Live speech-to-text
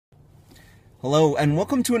Hello, and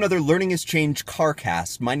welcome to another Learning has Changed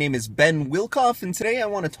CarCast. My name is Ben Wilkoff, and today I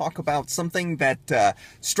want to talk about something that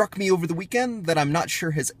struck me over the weekend that I'm not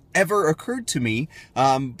sure has ever occurred to me,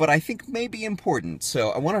 but I think may be important,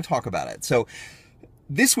 so I want to talk about it. So,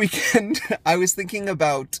 this weekend, I was thinking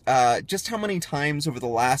about just how many times over the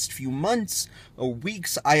last few months or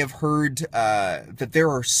weeks I have heard that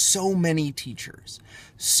there are so many teachers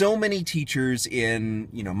in,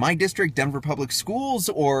 my district, Denver Public Schools,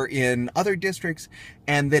 or in other districts,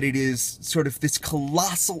 and that it is sort of this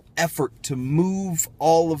colossal effort to move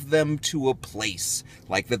all of them to a place.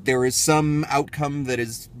 Like that there is some outcome that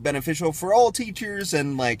is beneficial for all teachers,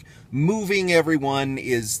 and like moving everyone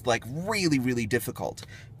is like really, really difficult.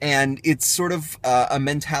 And it's sort of a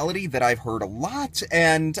mentality that I've heard a lot,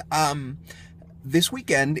 and this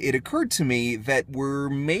weekend, it occurred to me that we're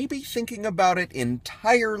maybe thinking about it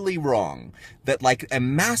entirely wrong. That like a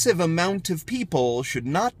massive amount of people should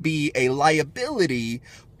not be a liability,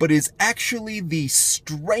 but is actually the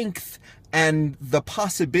strength and the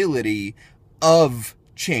possibility of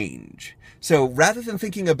change. So rather than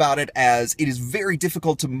thinking about it as it is very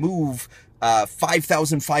difficult to move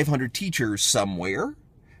 5,500 teachers somewhere,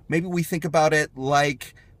 maybe we think about it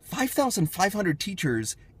like 5,500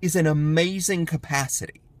 teachers is an amazing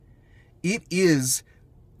capacity. It is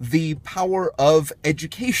the power of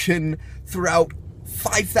education throughout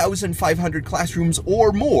 5,500 classrooms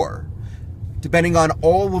or more, depending on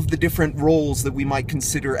all of the different roles that we might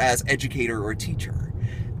consider as educator or teacher.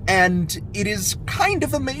 And it is kind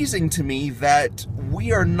of amazing to me that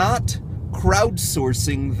we are not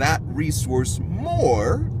crowdsourcing that resource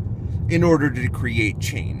more in order to create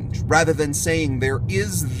change, rather than saying there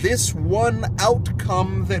is this one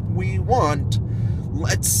outcome that we want,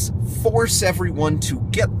 let's force everyone to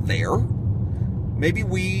get there. Maybe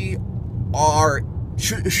we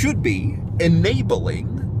should be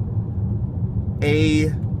enabling a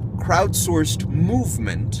crowdsourced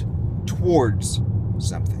movement towards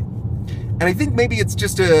something. And I think maybe it's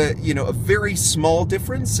just a very small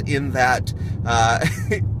difference in that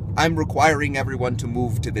I'm requiring everyone to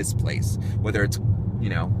move to this place, whether it's,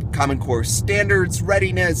 Common Core standards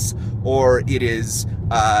readiness, or it is,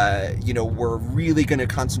 we're really going to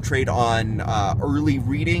concentrate on early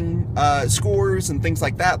reading scores and things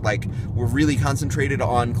like that. Like, we're really concentrated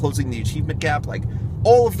on closing the achievement gap. Like,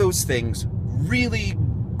 all of those things really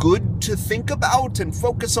good to think about and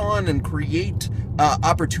focus on and create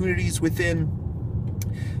opportunities within.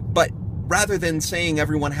 But rather than saying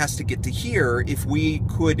everyone has to get to here, if we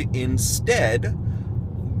could instead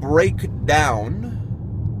break down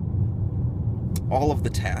all of the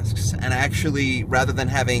tasks and actually, rather than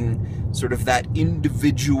having sort of that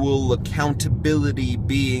individual accountability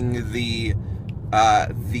being the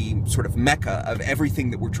sort of mecca of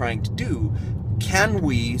everything that we're trying to do, can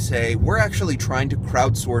we say we're actually trying to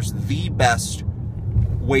crowdsource the best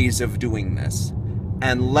ways of doing this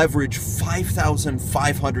and leverage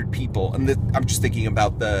 5,500 people. And I'm just thinking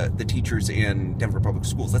about the teachers in Denver Public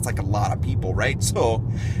Schools. That's like a lot of people, right? So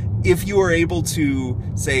if you are able to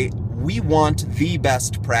say, we want the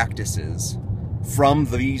best practices from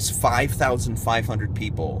these 5,500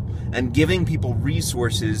 people, and giving people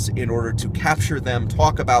resources in order to capture them,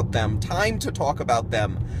 talk about them, time to talk about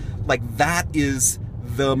them, like that is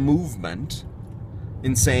the movement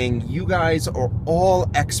in saying, you guys are all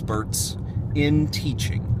experts in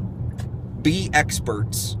teaching. Be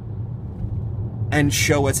experts and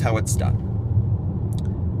show us how it's done.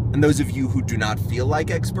 And those of you who do not feel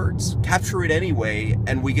like experts, capture it anyway,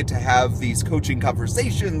 and we get to have these coaching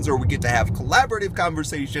conversations, or we get to have collaborative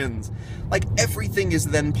conversations. Like, everything is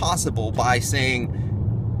then possible by saying,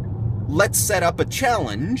 let's set up a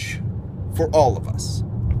challenge for all of us.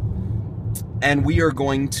 And we are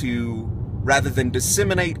going to, rather than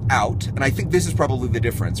disseminate out, and I think this is probably the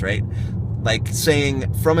difference, right? Like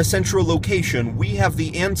saying, from a central location, we have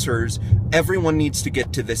the answers, everyone needs to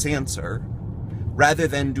get to this answer. Rather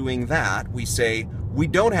than doing that, we say, we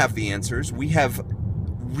don't have the answers, we have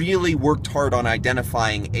really worked hard on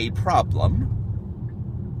identifying a problem.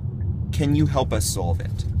 Can you help us solve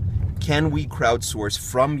it? Can we crowdsource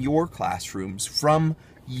from your classrooms, from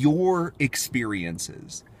your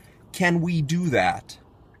experiences? Can we do that?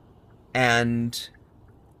 And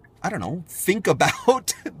I don't know, think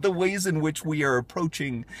about the ways in which we are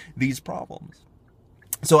approaching these problems.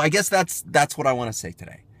 So I guess that's what I want to say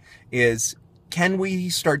today, is can we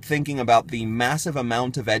start thinking about the massive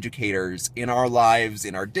amount of educators in our lives,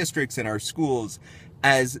 in our districts, in our schools,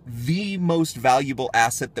 as the most valuable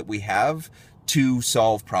asset that we have to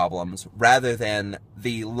solve problems, rather than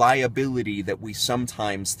the liability that we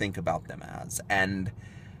sometimes think about them as. And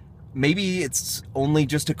maybe it's only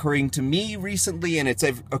just occurring to me recently and it's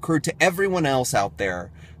occurred to everyone else out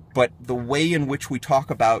there, but the way in which we talk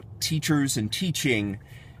about teachers and teaching,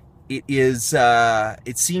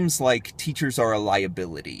 it seems like teachers are a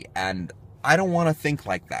liability, and I don't want to think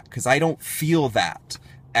like that because I don't feel that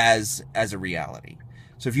as a reality.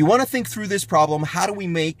 So if you want to think through this problem, how do we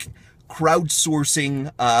make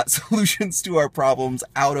crowdsourcing solutions to our problems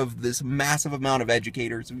out of this massive amount of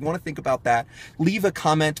educators? If you want to think about that, leave a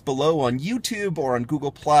comment below on YouTube or on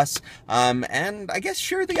Google+, and I guess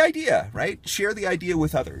share the idea, right? Share the idea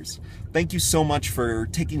with others. Thank you so much for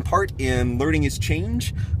taking part in Learning is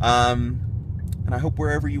Change, and I hope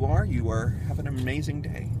wherever you are have an amazing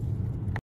day.